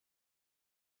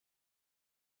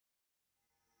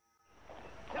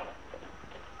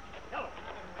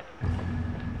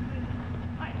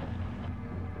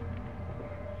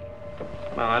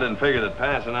Well, I didn't figure that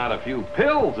passing out a few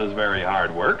pills is very hard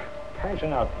work.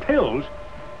 Passing out pills?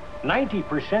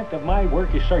 90% of my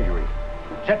work is surgery.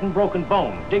 Setting broken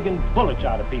bones, digging bullets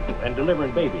out of people, and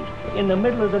delivering babies. In the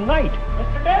middle of the night.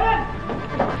 Mr. Devlin!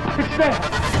 It's there!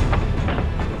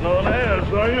 No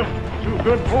nails, are you? Too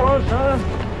good for us, huh?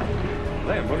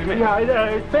 Liam, what do you mean? Yeah,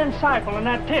 it's Ben Seifel and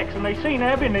that Tex, and they seen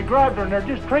Abby and they grabbed her and they're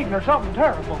just treating her something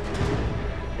terrible.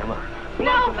 Come on.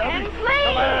 No, Ben, please!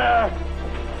 Come here!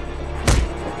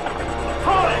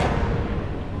 Hold it!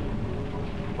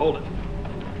 Hold it.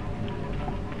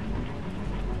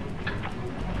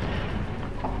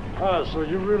 Ah, so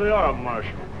you really are a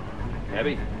marshal.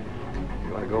 Abby,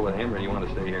 you want to go with him or do you want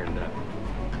to stay here and die?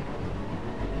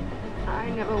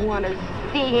 I never want to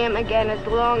see him again as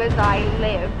long as I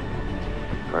live.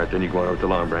 All right, then you go on over to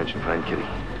Long Branch and find Kitty.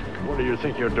 What do you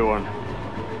think you're doing?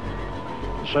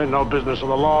 This ain't no business of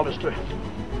the law, mister.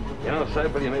 You know,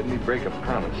 Seifel, you made me break a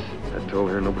promise. I told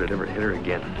her nobody'd ever hit her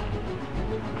again.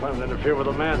 Plan to interfere with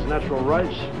a man's natural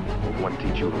rights? I want to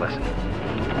teach you a lesson.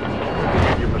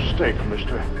 You mistake,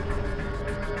 mister.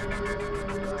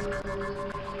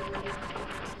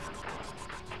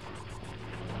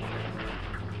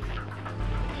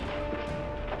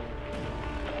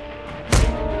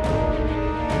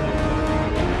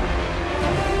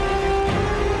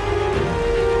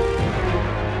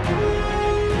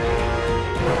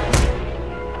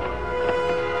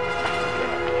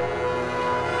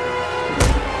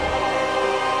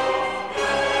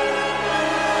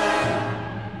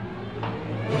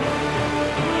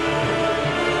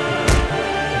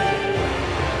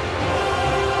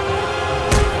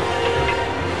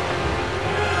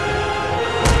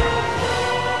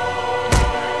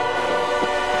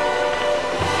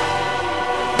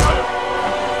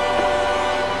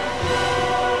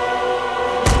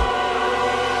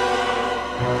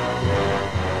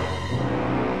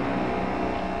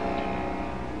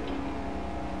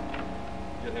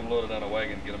 Get him loaded on a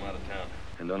wagon and get him out of town.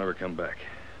 And don't ever come back.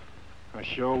 I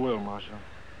sure will, Marshal.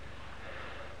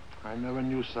 I never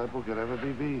knew Seifel could ever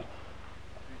be beat.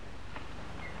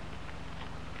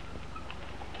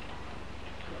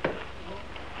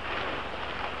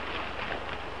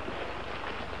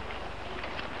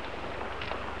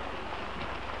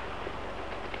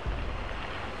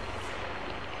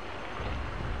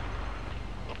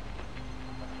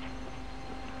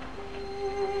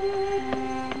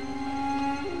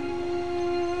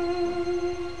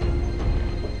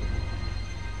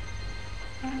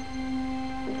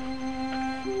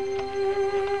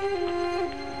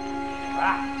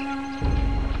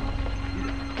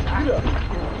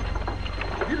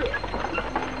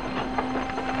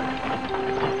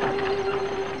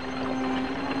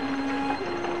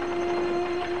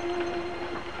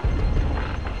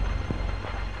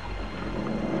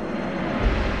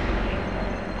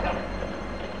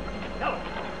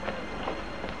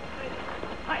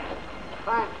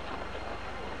 Fine.